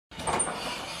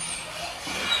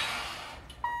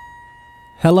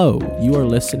Hello, you are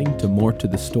listening to More to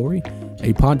the Story,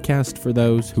 a podcast for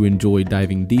those who enjoy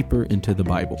diving deeper into the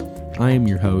Bible. I am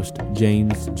your host,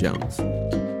 James Jones.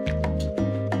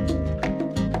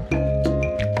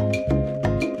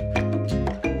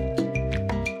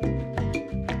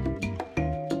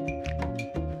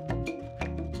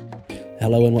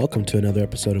 Hello and welcome to another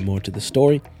episode of More to the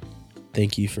Story.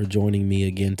 Thank you for joining me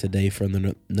again today for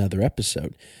another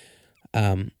episode.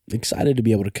 Excited to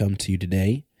be able to come to you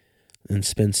today and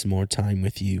spend some more time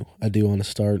with you. I do want to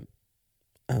start,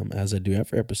 as I do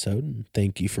every episode, and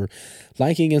thank you for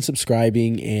liking and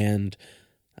subscribing and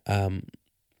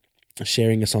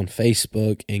sharing us on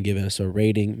Facebook and giving us a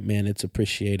rating. Man, it's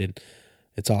appreciated.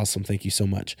 It's awesome. Thank you so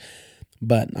much.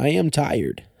 But I am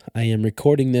tired. I am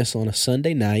recording this on a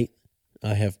Sunday night.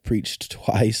 I have preached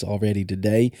twice already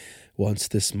today, once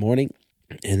this morning,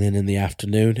 and then in the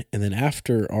afternoon. And then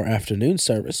after our afternoon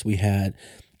service, we had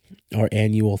our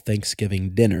annual Thanksgiving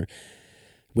dinner,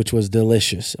 which was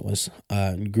delicious. It was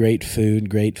great food,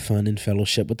 great fun and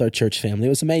fellowship with our church family. It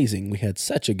was amazing. We had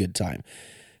such a good time.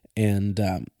 And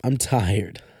I'm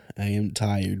tired. I am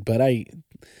tired, but I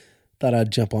thought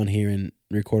I'd jump on here and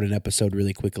record an episode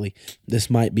really quickly. This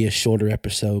might be a shorter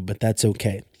episode, but that's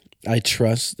okay. I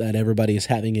trust that everybody is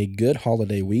having a good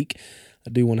holiday week. I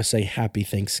do want to say happy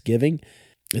Thanksgiving.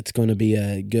 It's going to be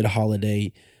a good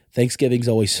holiday. Thanksgiving's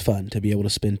always fun to be able to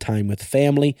spend time with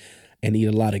family and eat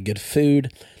a lot of good food.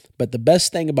 But the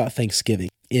best thing about Thanksgiving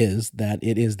is that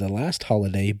it is the last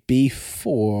holiday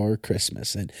before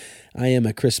Christmas. And I am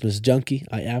a Christmas junkie.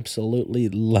 I absolutely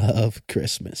love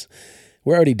Christmas.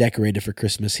 We're already decorated for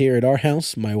Christmas here at our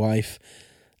house. My wife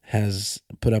has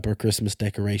put up our Christmas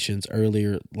decorations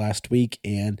earlier last week,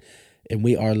 and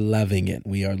we are loving it.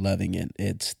 We are loving it.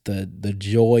 It's the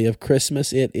joy of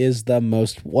Christmas. It is the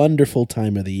most wonderful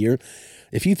time of the year.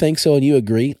 If you think so and you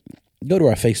agree, go to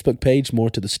our Facebook page, More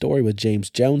to the Story with James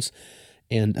Jones,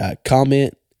 and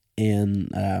comment,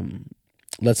 and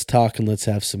let's talk and let's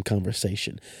have some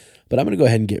conversation. But I'm going to go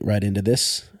ahead and get right into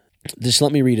this. Just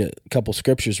let me read a couple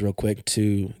scriptures real quick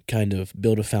to kind of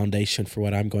build a foundation for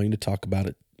what I'm going to talk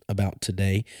about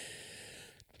today.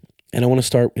 And I want to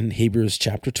start in Hebrews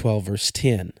chapter 12, verse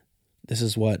 10. This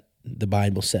is what the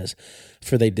Bible says.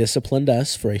 For they disciplined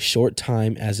us for a short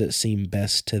time as it seemed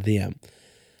best to them.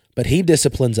 But he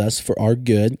disciplines us for our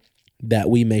good, that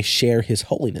we may share his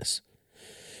holiness.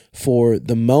 For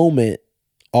the moment,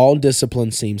 all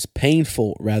discipline seems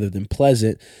painful rather than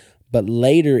pleasant, but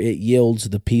later it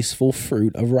yields the peaceful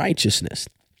fruit of righteousness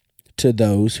to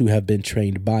those who have been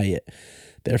trained by it.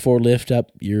 Therefore lift up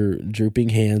your drooping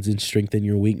hands and strengthen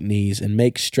your weak knees, and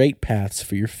make straight paths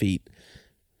for your feet,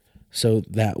 so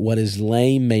that what is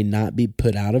lame may not be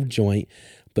put out of joint,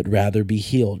 but rather be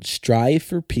healed. Strive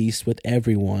for peace with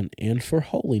everyone and for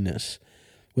holiness,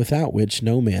 without which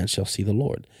no man shall see the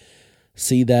Lord.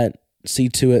 See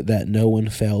to it that no one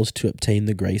fails to obtain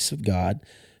the grace of God,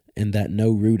 and that no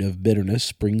root of bitterness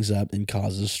springs up and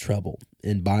causes trouble,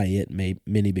 and by it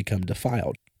many become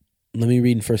defiled. Let me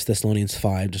read in 1 Thessalonians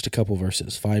 5, just a couple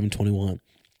verses, 5 and 21.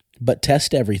 But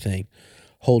test everything,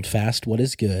 hold fast what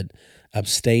is good,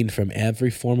 abstain from every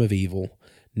form of evil.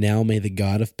 Now may the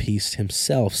God of peace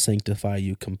himself sanctify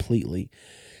you completely,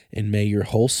 and may your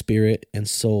whole spirit and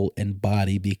soul and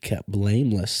body be kept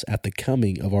blameless at the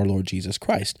coming of our Lord Jesus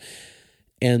Christ.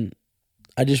 And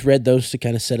I just read those to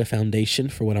kind of set a foundation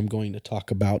for what I'm going to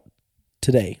talk about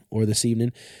today or this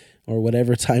evening or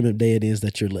whatever time of day it is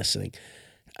that you're listening.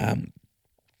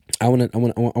 I want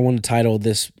to title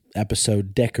this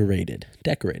episode Decorated.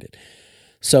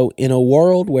 So in a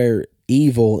world where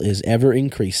evil is ever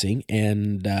increasing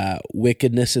and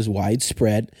wickedness is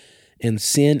widespread and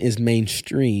sin is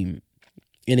mainstream,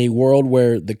 in a world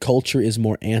where the culture is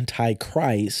more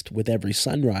anti-Christ with every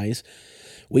sunrise,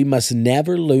 we must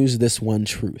never lose this one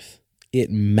truth.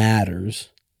 It matters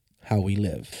how we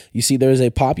live. You see, there is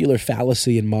a popular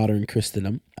fallacy in modern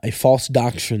Christendom, a false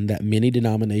doctrine that many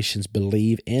denominations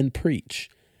believe and preach,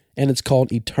 and it's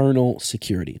called eternal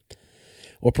security,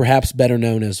 or perhaps better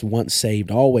known as once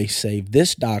saved, always saved.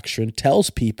 This doctrine tells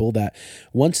people that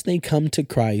once they come to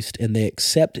Christ and they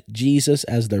accept Jesus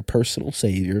as their personal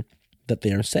Savior, that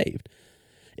they are saved.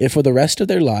 And for the rest of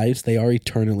their lives, they are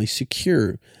eternally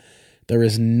secure. There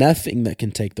is nothing that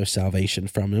can take their salvation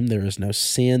from them. There is no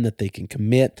sin that they can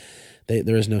commit.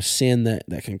 There is no sin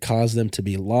that can cause them to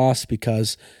be lost,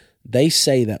 because they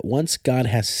say that once God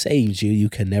has saved you, you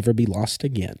can never be lost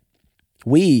again.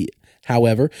 We,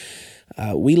 however,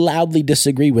 we loudly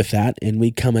disagree with that, and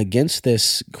we come against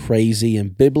this crazy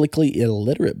and biblically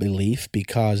illiterate belief,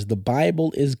 because the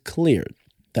Bible is clear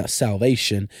that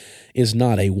salvation is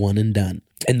not a one and done.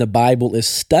 And the Bible is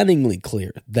stunningly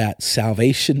clear that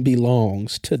salvation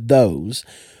belongs to those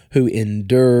who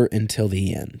endure until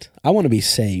the end. I want to be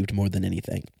saved more than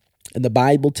anything. And the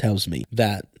Bible tells me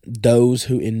that those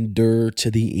who endure to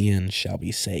the end shall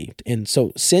be saved. And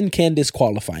so sin can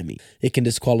disqualify me. It can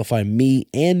disqualify me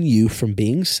and you from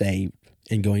being saved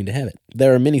and going to heaven.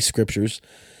 There are many scriptures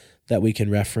that we can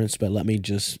reference, but let me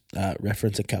just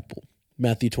reference a couple.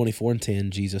 Matthew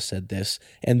 24:10, Jesus said this,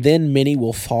 "And then many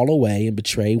will fall away and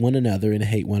betray one another and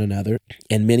hate one another,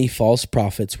 and many false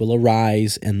prophets will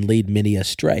arise and lead many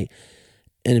astray.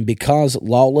 And because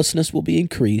lawlessness will be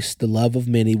increased, the love of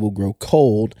many will grow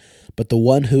cold, but the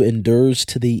one who endures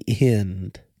to the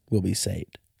end will be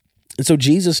saved." And so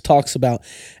Jesus talks about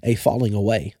a falling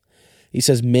away. He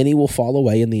says many will fall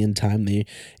away in the end time,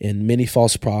 and many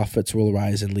false prophets will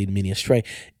arise and lead many astray.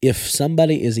 If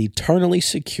somebody is eternally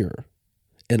secure,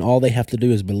 and all they have to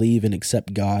do is believe and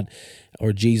accept God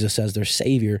or Jesus as their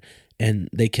Savior, and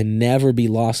they can never be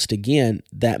lost again,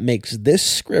 that makes this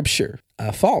scripture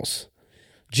false.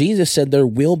 Jesus said there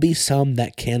will be some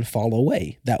that can fall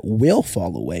away, that will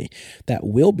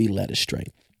be led astray.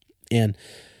 And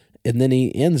then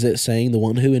he ends it saying the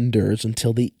one who endures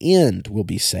until the end will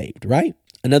be saved, right?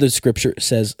 Another scripture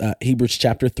says, Hebrews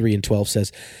chapter 3:12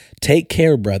 says, "Take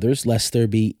care, brothers, lest there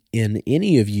be in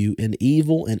any of you an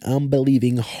evil and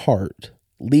unbelieving heart,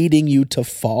 leading you to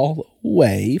fall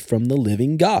away from the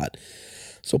living God."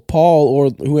 So Paul,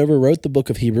 or whoever wrote the book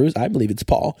of Hebrews, I believe it's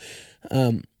Paul,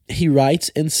 he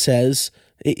writes and says,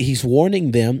 he's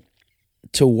warning them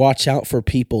to watch out for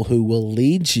people who will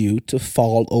lead you to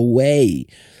fall away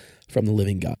from the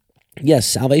living God. Yes,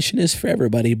 salvation is for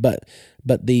everybody, but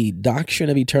the doctrine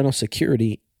of eternal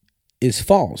security is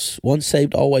false. Once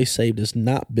saved, always saved is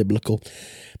not biblical.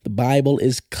 The Bible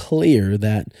is clear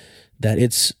that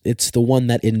it's the one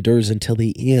that endures until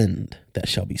the end that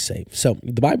shall be saved. So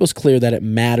the Bible's clear that it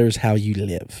matters how you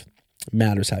live. It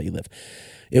matters how you live.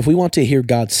 If we want to hear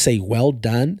God say, "Well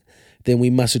done," then we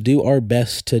must do our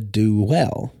best to do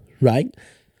well, right?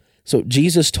 So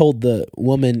Jesus told the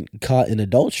woman caught in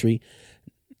adultery,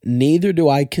 "Neither do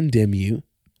I condemn you.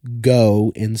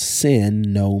 Go and sin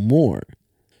no more."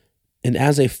 And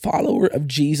as a follower of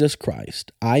Jesus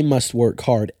Christ, I must work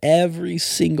hard every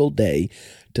single day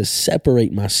to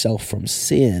separate myself from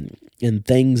sin and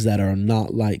things that are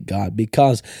not like God,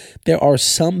 because there are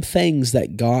some things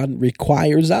that God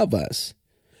requires of us,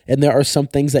 and there are some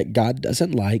things that God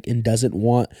doesn't like and doesn't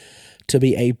want to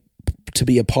be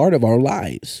a part of our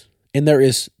lives. And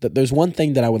there's one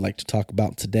thing that I would like to talk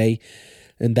about today,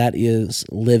 and that is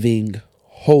living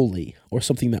holy, or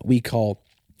something that we call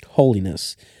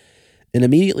holiness. And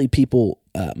immediately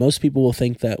most people will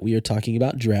think that we are talking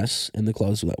about dress and the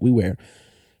clothes that we wear.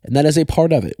 And that is a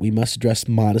part of it. We must dress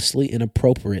modestly and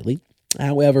appropriately.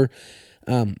 However,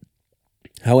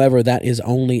 that is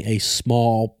only a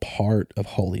small part of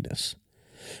holiness.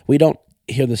 We don't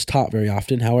hear this taught very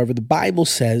often. However, the Bible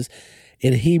says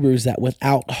in Hebrews that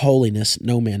without holiness,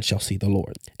 no man shall see the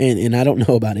Lord. And I don't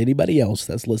know about anybody else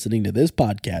that's listening to this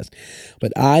podcast,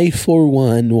 but I, for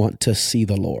one, want to see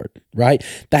the Lord, right?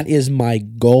 That is my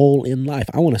goal in life.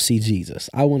 I want to see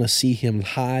Jesus. I want to see him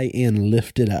high and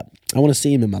lifted up. I want to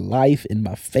see him in my life, in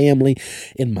my family,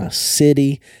 in my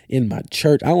city, in my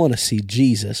church. I want to see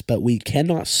Jesus, but we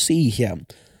cannot see him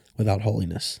without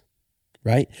holiness,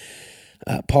 right?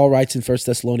 Paul writes in 1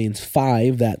 Thessalonians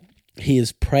 5 that he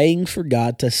is praying for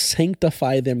God to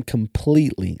sanctify them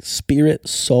completely, spirit,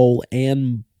 soul,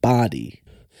 and body.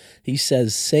 He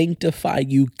says, sanctify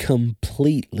you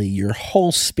completely, your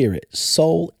whole spirit,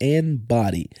 soul, and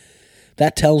body.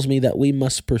 That tells me that we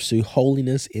must pursue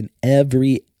holiness in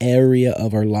every area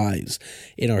of our lives,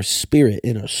 in our spirit,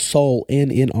 in our soul,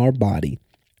 and in our body.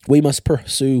 We must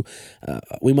pursue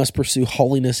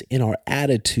holiness in our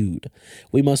attitude.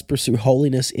 We must pursue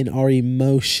holiness in our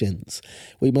emotions.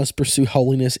 We must pursue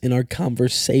holiness in our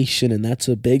conversation, and that's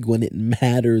a big one. It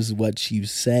matters what you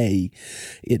say.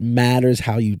 It matters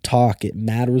how you talk. It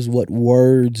matters what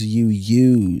words you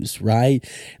use, right?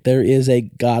 There is a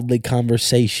godly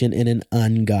conversation and an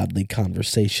ungodly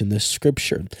conversation. The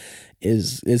scripture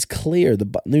is clear.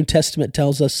 The New Testament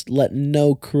tells us, let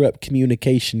no corrupt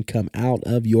communication come out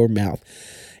of your mouth.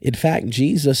 In fact,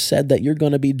 Jesus said that you're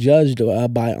going to be judged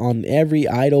on every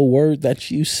idle word that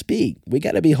you speak. We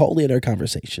got to be holy in our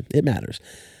conversation. It matters.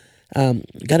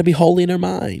 Got to be holy in our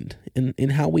mind, in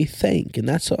how we think. And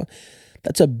that's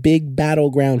a big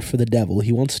battleground for the devil.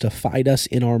 He wants to fight us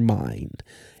in our mind.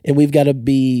 And we've got to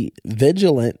be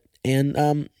vigilant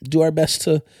and do our best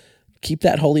to keep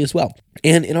that holy as well.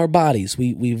 And in our bodies,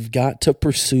 we've got to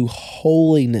pursue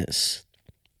holiness.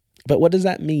 But what does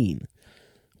that mean?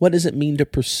 What does it mean to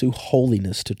pursue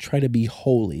holiness, to try to be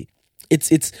holy?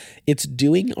 It's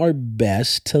doing our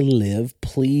best to live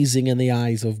pleasing in the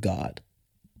eyes of God.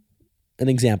 An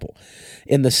example,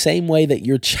 in the same way that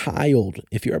your child,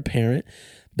 if you're a parent,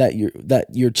 that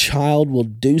your child will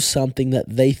do something that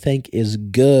they think is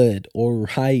good or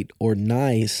right or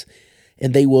nice,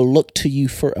 and they will look to you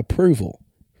for approval,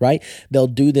 right? They'll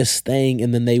do this thing,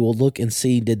 and then they will look and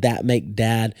see, did that make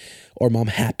dad or mom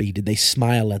happy? Did they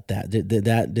smile at that? Did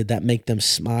that make them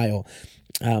smile?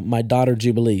 My daughter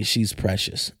Jubilee, she's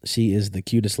precious. She is the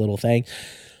cutest little thing.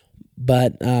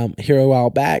 But here a while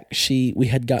back, we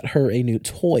had got her a new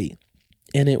toy,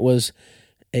 and it was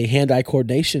a hand-eye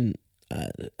coordination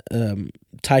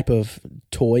type of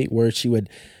toy where she would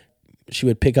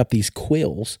pick up these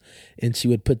quills and she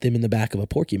would put them in the back of a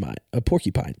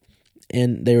porcupine,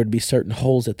 and there would be certain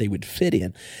holes that they would fit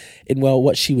in. And well,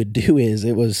 what she would do is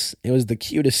it was the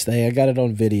cutest thing. I got it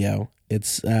on video.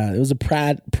 It was a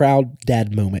proud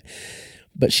dad moment.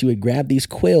 But she would grab these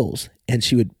quills and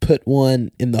she would put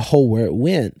one in the hole where it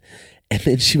went. And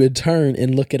then she would turn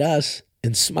and look at us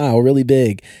and smile really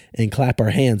big and clap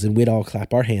our hands. And we'd all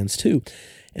clap our hands too.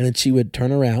 And then she would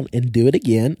turn around and do it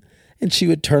again. And she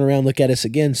would turn around, look at us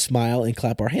again, smile, and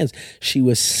clap our hands. She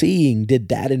was seeing, did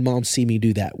dad and mom see me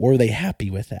do that? Were they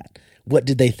happy with that? What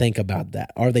did they think about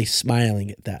that? Are they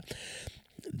smiling at that?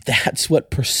 That's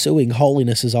what pursuing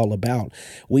holiness is all about.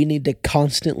 We need to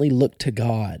constantly look to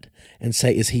God and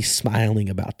say, is he smiling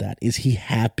about that? Is he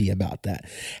happy about that?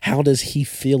 How does he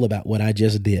feel about what I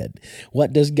just did?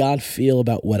 What does God feel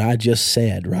about what I just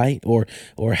said, right? Or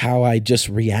how I just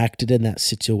reacted in that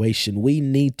situation? We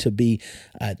need to be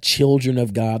children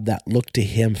of God that look to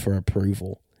him for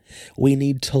approval. We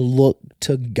need to look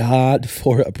to God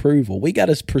for approval. We got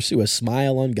to pursue a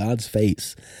smile on God's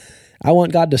face. I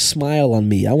want God to smile on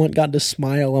me. I want God to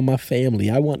smile on my family.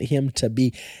 I want him to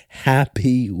be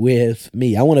happy with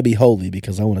me. I want to be holy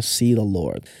because I want to see the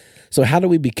Lord. So how do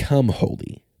we become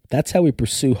holy? That's how we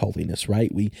pursue holiness,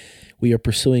 right? We are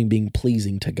pursuing being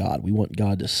pleasing to God. We want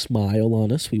God to smile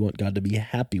on us. We want God to be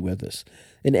happy with us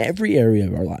in every area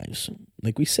of our lives.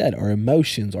 Like we said, our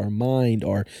emotions, our mind,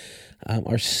 our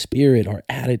spirit, our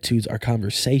attitudes, our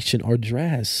conversation, our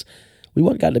dress. We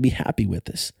want God to be happy with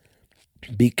us.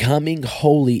 Becoming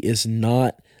holy is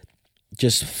not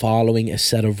just following a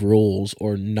set of rules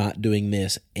or not doing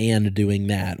this and doing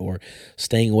that or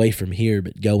staying away from here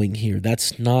but going here.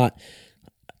 That's not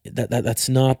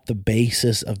the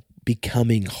basis of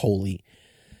becoming holy.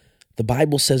 The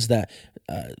Bible says that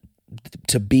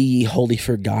to be holy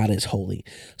for God is holy.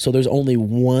 So there's only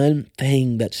one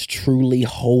thing that's truly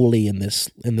holy in this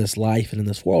life and in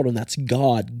this world, and that's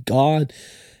God. God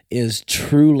is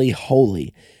truly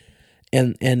holy.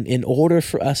 And in order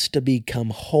for us to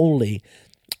become holy,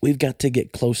 we've got to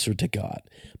get closer to God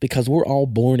because we're all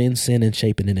born in sin and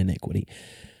shapen in iniquity.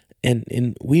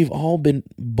 And we've all been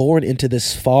born into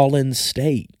this fallen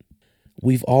state.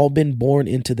 We've all been born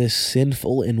into this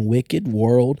sinful and wicked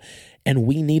world, and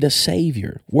we need a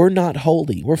Savior. We're not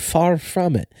holy. We're far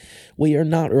from it. We are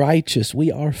not righteous.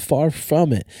 We are far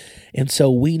from it. And so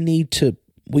we need to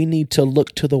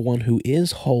look to the one who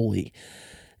is holy.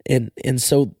 And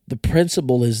so the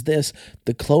principle is this: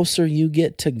 the closer you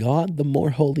get to God, the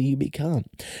more holy you become.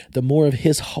 The more of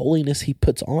his holiness he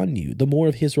puts on you, the more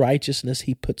of his righteousness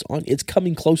he puts on you. It's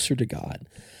coming closer to God.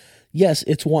 Yes,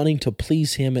 it's wanting to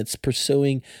please him. It's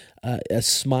pursuing a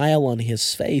smile on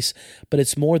his face, but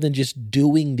it's more than just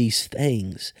doing these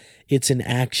things. It's an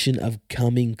action of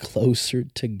coming closer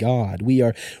to God. We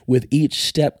are, with each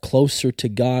step closer to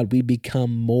God, we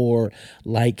become more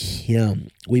like him.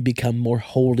 We become more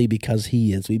holy because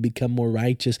he is. We become more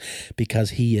righteous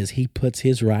because he is. He puts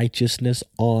his righteousness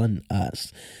on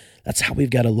us. That's how we've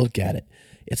got to look at it.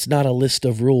 It's not a list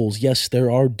of rules. Yes, there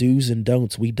are do's and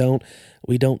don'ts. We don't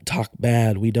talk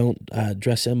bad. We don't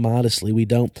dress immodestly. We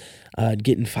don't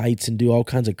get in fights and do all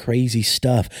kinds of crazy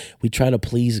stuff. We try to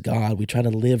please God. We try to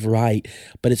live right.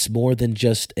 But it's more than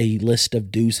just a list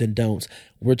of do's and don'ts.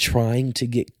 We're trying to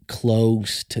get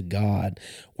close to God.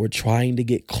 We're trying to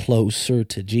get closer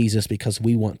to Jesus because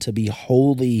we want to be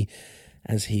holy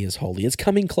as he is holy. It's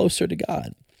coming closer to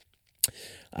God.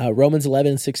 Romans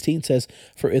 11:16 says,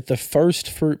 "For if the first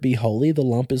fruit be holy, the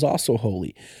lump is also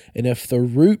holy. And if the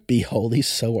root be holy,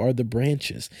 so are the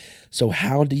branches." So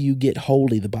how do you get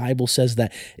holy? The Bible says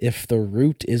that if the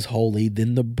root is holy,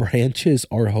 then the branches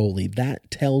are holy.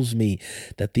 That tells me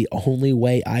that the only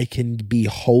way I can be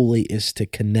holy is to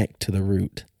connect to the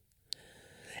root.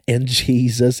 and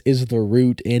Jesus is the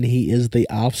root, and he is the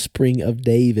offspring of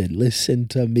David. Listen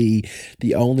to me.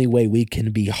 The only way we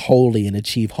can be holy and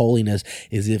achieve holiness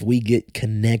is if we get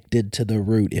connected to the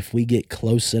root. If we get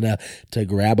close enough to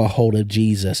grab a hold of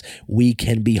Jesus, we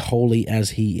can be holy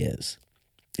as he is.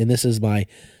 And this is my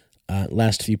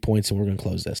last few points, and we're going to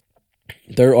close this.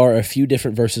 There are a few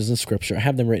different verses in Scripture. I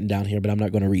have them written down here, but I'm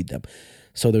not going to read them.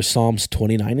 So there's Psalms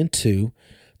 29 and 2.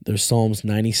 There's Psalms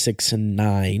 96 and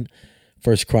 9.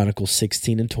 1 Chronicles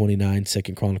 16 and 29, 2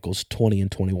 Chronicles 20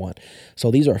 and 21. So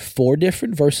these are 4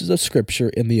 different verses of Scripture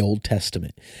in the Old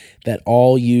Testament that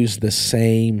all use the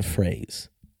same phrase.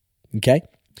 Okay?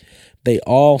 They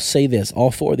all say this,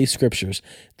 all 4 of these Scriptures.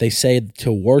 They say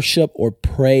to worship or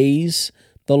praise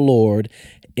the Lord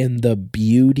in the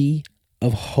beauty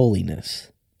of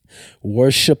holiness.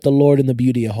 Worship the Lord in the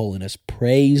beauty of holiness.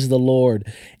 Praise the Lord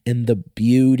in the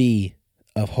beauty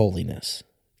of holiness.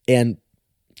 And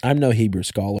I'm no Hebrew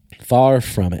scholar, far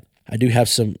from it. I do have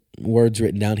some words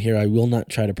written down here. I will not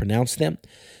try to pronounce them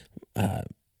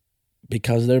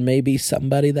because there may be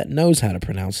somebody that knows how to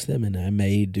pronounce them and I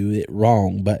may do it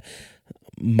wrong. But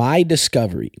my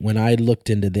discovery when I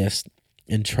looked into this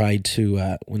and tried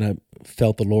to, when I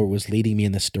felt the Lord was leading me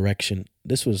in this direction,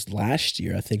 this was last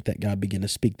year, I think, that God began to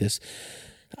speak this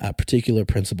particular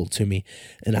principle to me.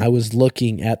 And I was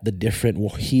looking at the different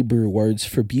Hebrew words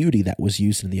for beauty that was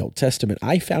used in the Old Testament.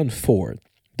 I found 4.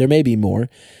 There may be more.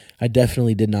 I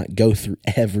definitely did not go through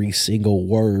every single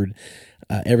word,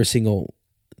 every single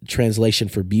translation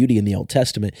for beauty in the Old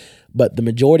Testament. But the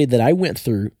majority that I went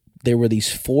through, there were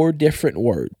these 4 different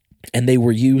words, and they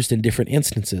were used in different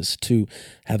instances to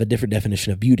have a different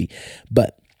definition of beauty.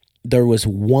 But there was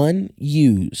one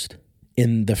used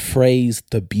in the phrase,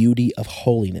 the beauty of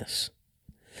holiness.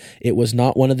 It was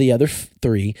not one of the other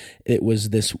 3. It was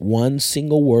this one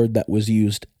single word that was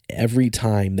used every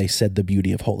time they said the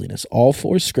beauty of holiness. All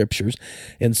 4 Scriptures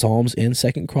in Psalms and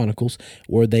 2 Chronicles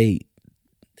where they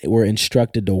were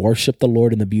instructed to worship the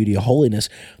Lord in the beauty of holiness.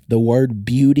 The word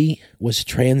beauty was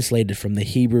translated from the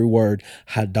Hebrew word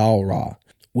hadalrah,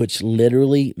 which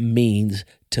literally means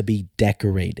to be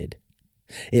decorated.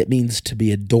 It means to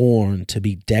be adorned, to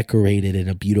be decorated in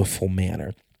a beautiful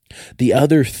manner. The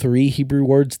other 3 Hebrew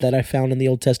words that I found in the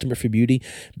Old Testament for beauty,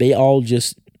 they all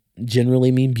just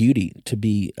generally mean beauty, to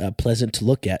be pleasant to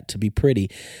look at, to be pretty.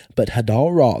 But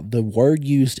hadalrah, the word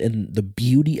used in the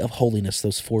beauty of holiness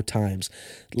those 4 times,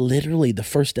 literally the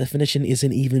first definition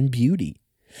isn't even beauty.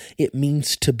 It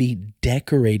means to be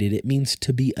decorated. It means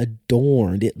to be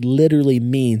adorned. It literally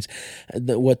means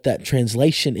that what that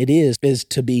translation it is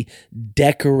to be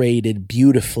decorated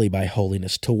beautifully by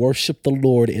holiness, to worship the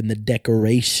Lord in the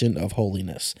decoration of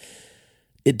holiness.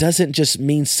 It doesn't just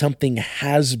mean something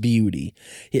has beauty.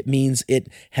 It means it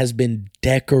has been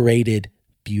decorated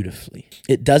beautifully.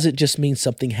 It doesn't just mean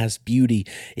something has beauty.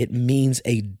 It means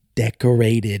a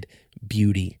decorated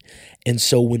beauty. And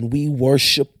so when we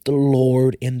worship the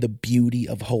Lord in the beauty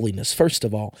of holiness, first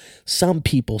of all, some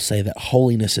people say that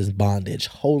holiness is bondage.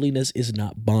 Holiness is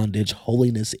not bondage.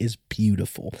 Holiness is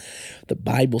beautiful. The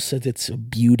Bible says it's a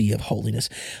beauty of holiness.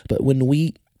 But when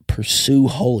we pursue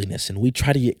holiness and we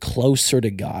try to get closer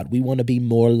to God, we want to be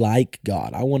more like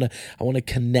God. I want to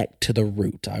connect to the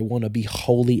root. I want to be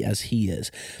holy as he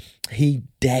is. He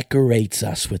decorates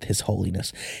us with his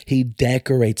holiness. He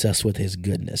decorates us with his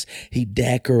goodness. He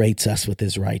decorates us with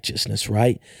his righteousness,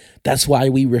 right? That's why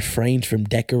we refrain from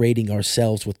decorating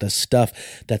ourselves with the stuff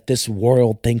that this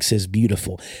world thinks is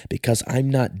beautiful, because I'm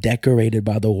not decorated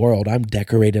by the world. I'm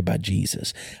decorated by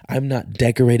Jesus. I'm not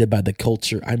decorated by the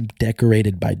culture. I'm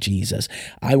decorated by Jesus.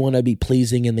 I want to be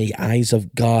pleasing in the eyes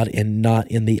of God and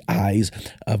not in the eyes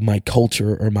of my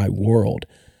culture or my world.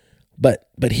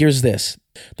 But here's this.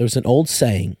 There's an old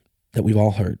saying that we've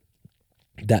all heard,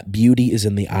 that beauty is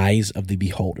in the eyes of the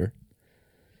beholder.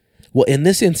 Well, in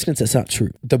this instance, that's not true.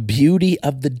 The beauty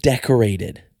of the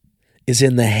decorated is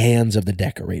in the hands of the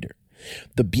decorator.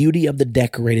 The beauty of the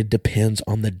decorated depends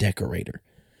on the decorator.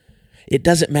 It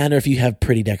doesn't matter if you have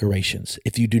pretty decorations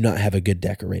if you do not have a good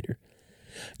decorator.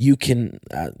 You can,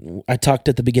 I talked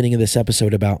at the beginning of this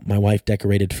episode about my wife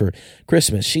decorated for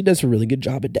Christmas. She does a really good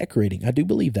job at decorating. I do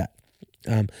believe that.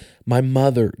 My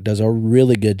mother does a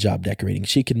really good job decorating.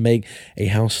 She can make a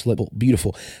house look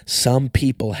beautiful. Some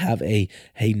people have a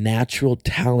natural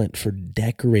talent for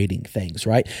decorating things,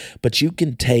 right? But you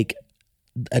can take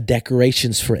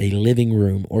decorations for a living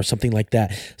room or something like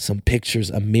that, some pictures,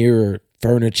 a mirror,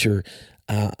 furniture,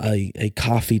 a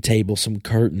coffee table, some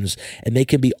curtains, and they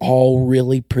can be all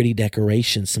really pretty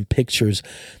decorations, some pictures.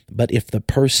 But if the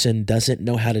person doesn't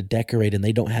know how to decorate and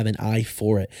they don't have an eye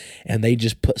for it, and they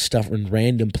just put stuff in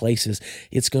random places,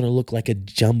 it's going to look like a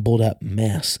jumbled up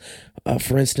mess.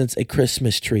 For instance, a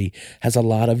Christmas tree has a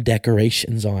lot of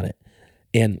decorations on it,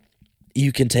 and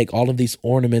you can take all of these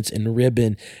ornaments and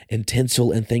ribbon and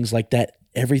tinsel and things like that.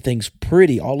 Everything's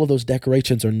pretty. All of those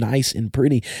decorations are nice and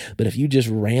pretty. But if you just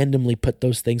randomly put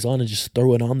those things on and just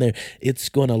throw it on there, it's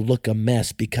going to look a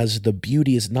mess, because the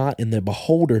beauty is not in the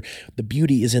beholder. The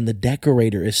beauty is in the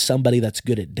decorator, is somebody that's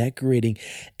good at decorating.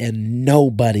 And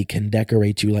nobody can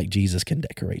decorate you like Jesus can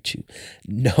decorate you.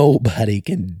 Nobody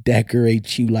can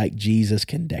decorate you like Jesus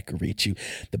can decorate you.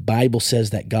 The Bible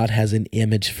says that God has an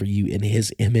image for you, and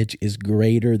his image is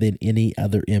greater than any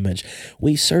other image.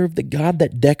 We serve the God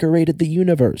that decorated the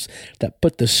universe, that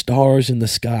put the stars in the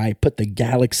sky, put the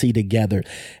galaxy together,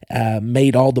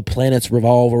 made all the planets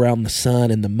revolve around the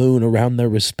sun and the moon around their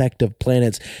respective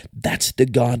planets. That's the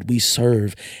God we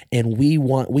serve, and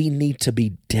we need to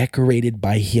be decorated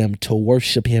by him, to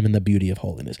worship him in the beauty of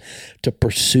holiness, to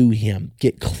pursue him,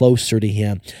 get closer to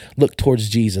him, look towards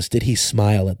Jesus. Did he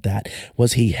smile at that?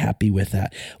 Was he happy with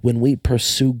that? When we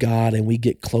pursue God and we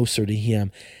get closer to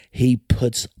him, he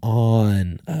puts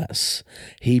on us.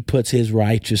 He puts his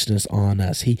righteousness on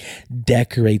us. He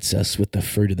decorates us with the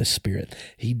fruit of the Spirit.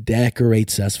 He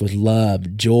decorates us with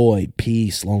love, joy,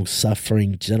 peace,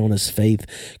 long-suffering, gentleness, faith,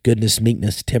 goodness,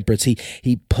 meekness, temperance.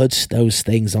 He puts those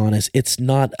things on us. It's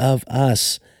not of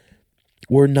us.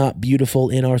 We're not beautiful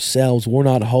in ourselves. We're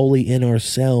not holy in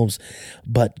ourselves,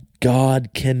 but God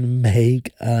can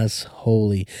make us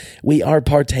holy. We are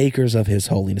partakers of his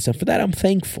holiness, and for that I'm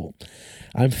thankful.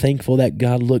 I'm thankful that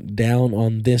God looked down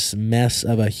on this mess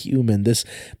of a human, this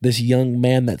young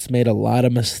man that's made a lot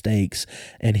of mistakes,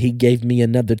 and he gave me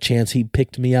another chance. He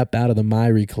picked me up out of the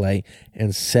miry clay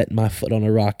and set my foot on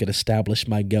a rock and established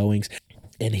my goings,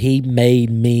 and he made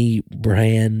me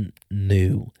brand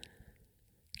new.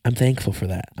 I'm thankful for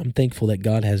that. I'm thankful that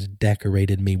God has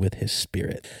decorated me with his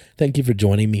Spirit. Thank you for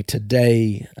joining me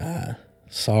today.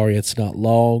 Sorry it's not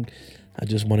long. I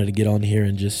just wanted to get on here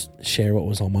and just share what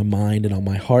was on my mind and on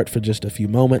my heart for just a few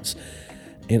moments.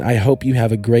 And I hope you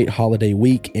have a great holiday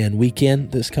week and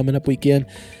weekend, this coming up weekend.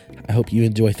 I hope you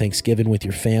enjoy Thanksgiving with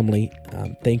your family.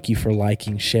 Thank you for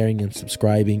liking, sharing, and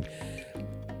subscribing.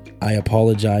 I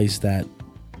apologize that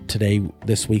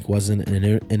this week wasn't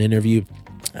an interview.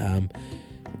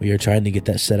 We are trying to get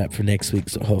that set up for next week,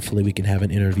 so hopefully we can have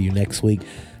an interview next week.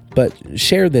 But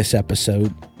share this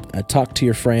episode. Talk to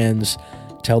your friends.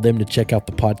 Tell them to check out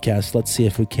the podcast. Let's see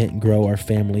if we can't grow our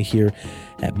family here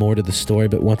at More to the Story.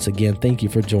 But once again, thank you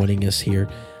for joining us here.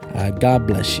 God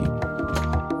bless you.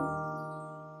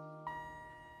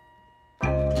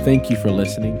 Thank you for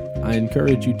listening. I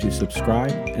encourage you to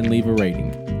subscribe and leave a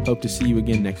rating. Hope to see you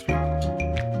again next week.